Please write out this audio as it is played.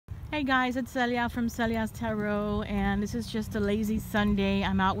Hey guys, it's Celia from Celia's Tarot, and this is just a lazy Sunday.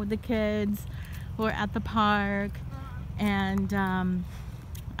 I'm out with the kids. We're at the park, and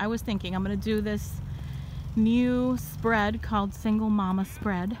I was thinking I'm gonna do this new spread called Single Mama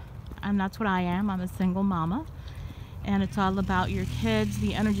Spread, and that's what I am. I'm a single mama, and it's all about your kids,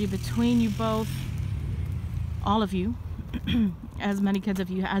 the energy between you both, all of you, as many kids of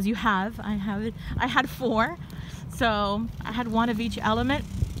you as you have. I had 4, so I had one of each element: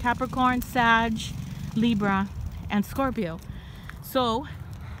 Capricorn, Sag, Libra, and Scorpio. So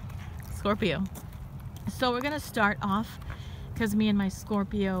we're gonna start off, because me and my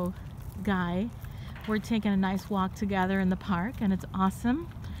Scorpio guy, we're taking a nice walk together in the park, and it's awesome.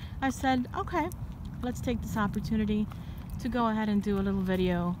 I said, okay, let's take this opportunity to go ahead and do a little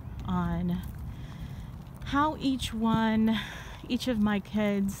video on how each of my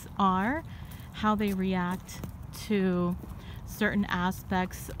kids are, how they react to certain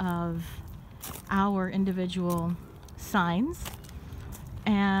aspects of our individual signs,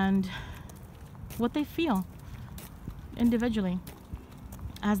 and what they feel individually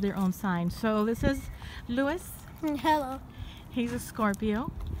as their own sign. So this is Lewis. Hello. He's a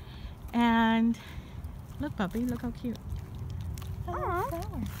Scorpio, and look, puppy, look how cute. Hello.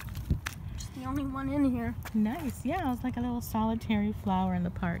 Just the only one in here. Nice. Yeah, it's like a little solitary flower in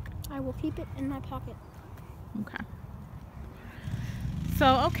the park. I will keep it in my pocket. Okay.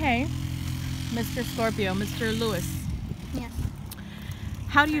 So, okay, Mr. Scorpio, Mr. Lewis. Yes.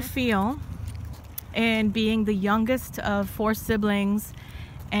 How do you feel in being the youngest of 4 siblings,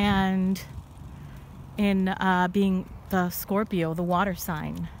 and in being the Scorpio, the water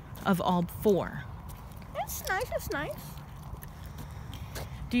sign of all 4? It's nice, it's nice.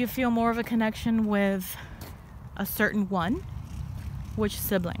 Do you feel more of a connection with a certain one? Which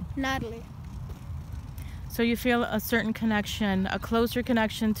sibling? Natalie. So you feel a certain connection, a closer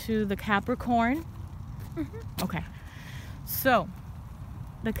connection to the Capricorn? Mm-hmm. Okay. So,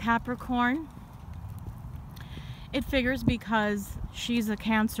 the Capricorn, it figures because she's a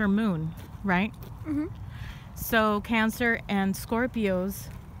Cancer moon, right? Mm-hmm. So Cancer and Scorpios,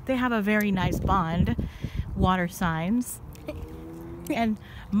 they have a very nice bond, water signs. And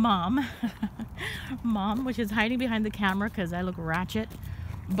Mom, which is hiding behind the camera because I look ratchet,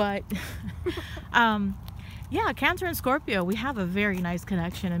 but yeah, Cancer and Scorpio, we have a very nice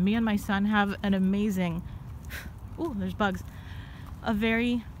connection, and me and my son have an amazing, ooh, there's bugs, a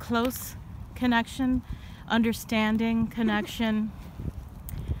very close connection, understanding connection,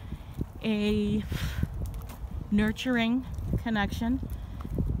 a nurturing connection,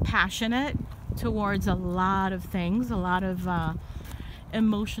 passionate towards a lot of things, a lot of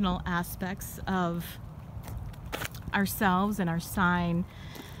emotional aspects of ourselves and our sign.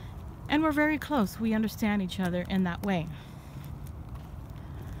 And we're very close. We understand each other in that way.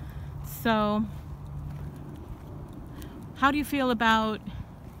 So, how do you feel about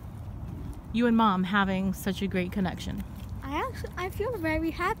you and Mom having such a great connection? I feel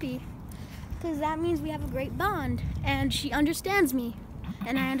very happy, because that means we have a great bond, and she understands me,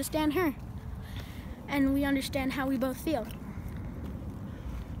 and I understand her, and we understand how we both feel.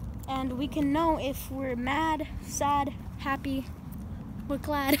 And we can know if we're mad, sad, happy, we're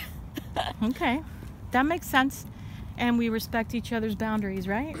glad. Okay, that makes sense. And we respect each other's boundaries,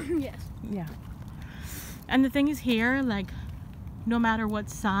 right? Yes. Yeah. And the thing is here, like, no matter what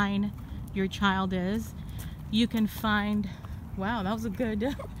sign your child is, you can find, wow, that was a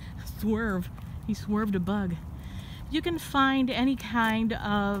good swerve. He swerved a bug. You can find any kind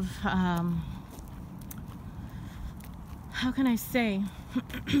of, how can I say?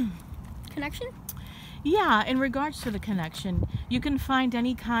 Connection? Yeah, in regards to the connection, you can find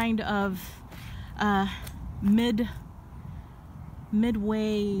any kind of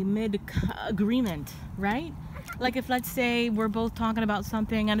midway agreement, right? Like if, let's say, we're both talking about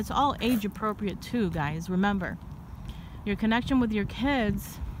something, and it's all age appropriate too, guys. Remember, your connection with your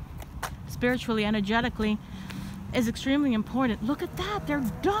kids, spiritually, energetically, is extremely important. Look at that, they're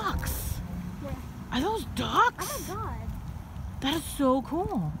ducks. Where? Are those ducks? Oh my god. That is so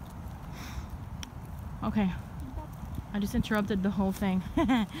cool. Okay, I just interrupted the whole thing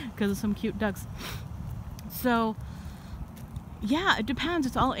because of some cute ducks. So, yeah, it depends.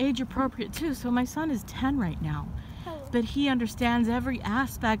 It's all age appropriate too. So my son is 10 right now, but he understands every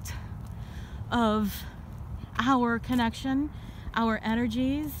aspect of our connection, our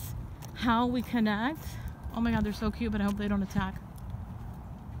energies, how we connect. Oh my god, they're so cute, but I hope they don't attack.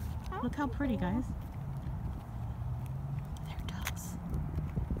 Look how pretty, guys.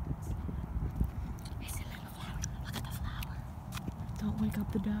 Don't wake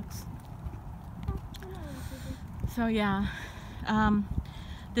up the ducks. So yeah,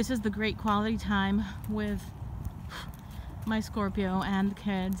 This is the great quality time with my Scorpio and the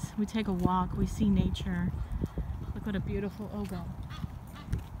kids. We take a walk, we see nature. Look what a beautiful, oh go.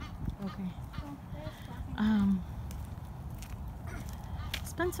 Okay.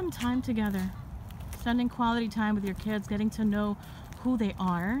 Spend some time together. Spending quality time with your kids, getting to know who they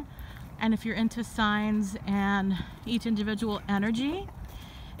are. And if you're into signs and each individual energy,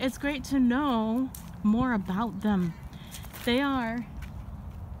 it's great to know more about them. They're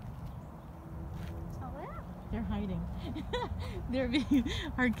hiding.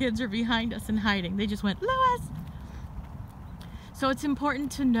 Our kids are behind us and hiding. They just went, Lois! So it's important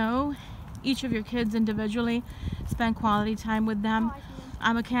to know each of your kids individually. Spend quality time with them.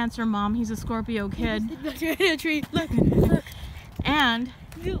 I'm a Cancer mom. He's a Scorpio kid. Look. And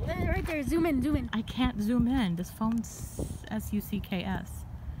right there. Zoom in. I can't zoom in. This phone's SUCKS.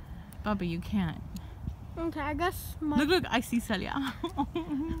 Bubba, you can't. Okay, I guess Look, I see Celia.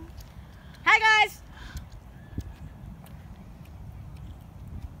 Hi guys!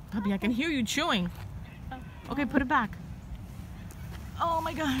 Bubby, I can hear you chewing. Okay, put it back. Oh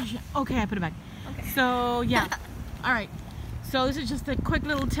my gosh. Okay, I put it back. Okay. So, yeah. All right. So this is just a quick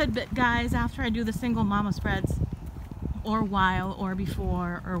little tidbit, guys, after I do the single mama spreads, or while, or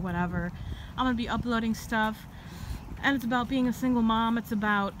before, or whatever. I'm going to be uploading stuff. And it's about being a single mom. It's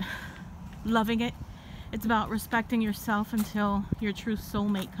about loving it. It's about respecting yourself until your true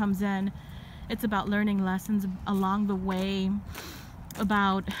soulmate comes in. It's about learning lessons along the way,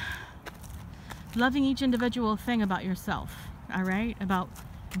 about loving each individual thing about yourself, all right? About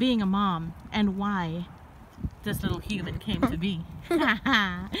being a mom and why this little human came to be.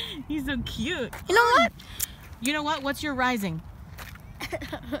 He's so cute. You know what? You know what? What's your rising?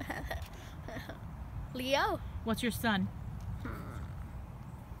 Leo. What's your sun?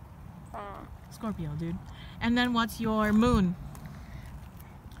 Scorpio, dude. And then what's your moon?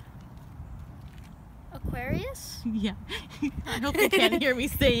 Aquarius? Yeah. I hope you can't hear me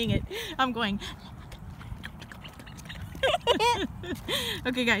saying it. I'm going.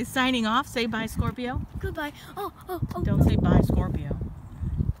 Okay, guys, signing off. Say bye, Scorpio. Goodbye. Oh. Don't say bye, Scorpio.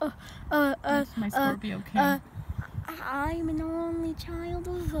 That's my Scorpio king. I'm an only child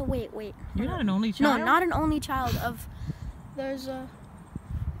of. Wait. You're not an only child? No, not an only child of. There's a.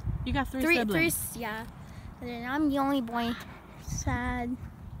 You got three siblings. Yeah. And then I'm the only boy. Sad.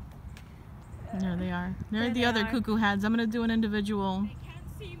 There they are. They're There the they other are. cuckoo heads. I'm gonna do an individual. They can't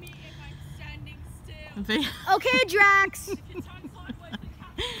see me if I'm standing still. Okay, Drax. If you turn sideways, they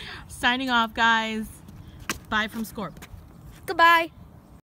can't see me. Signing off, guys. Bye from Scorp. Goodbye.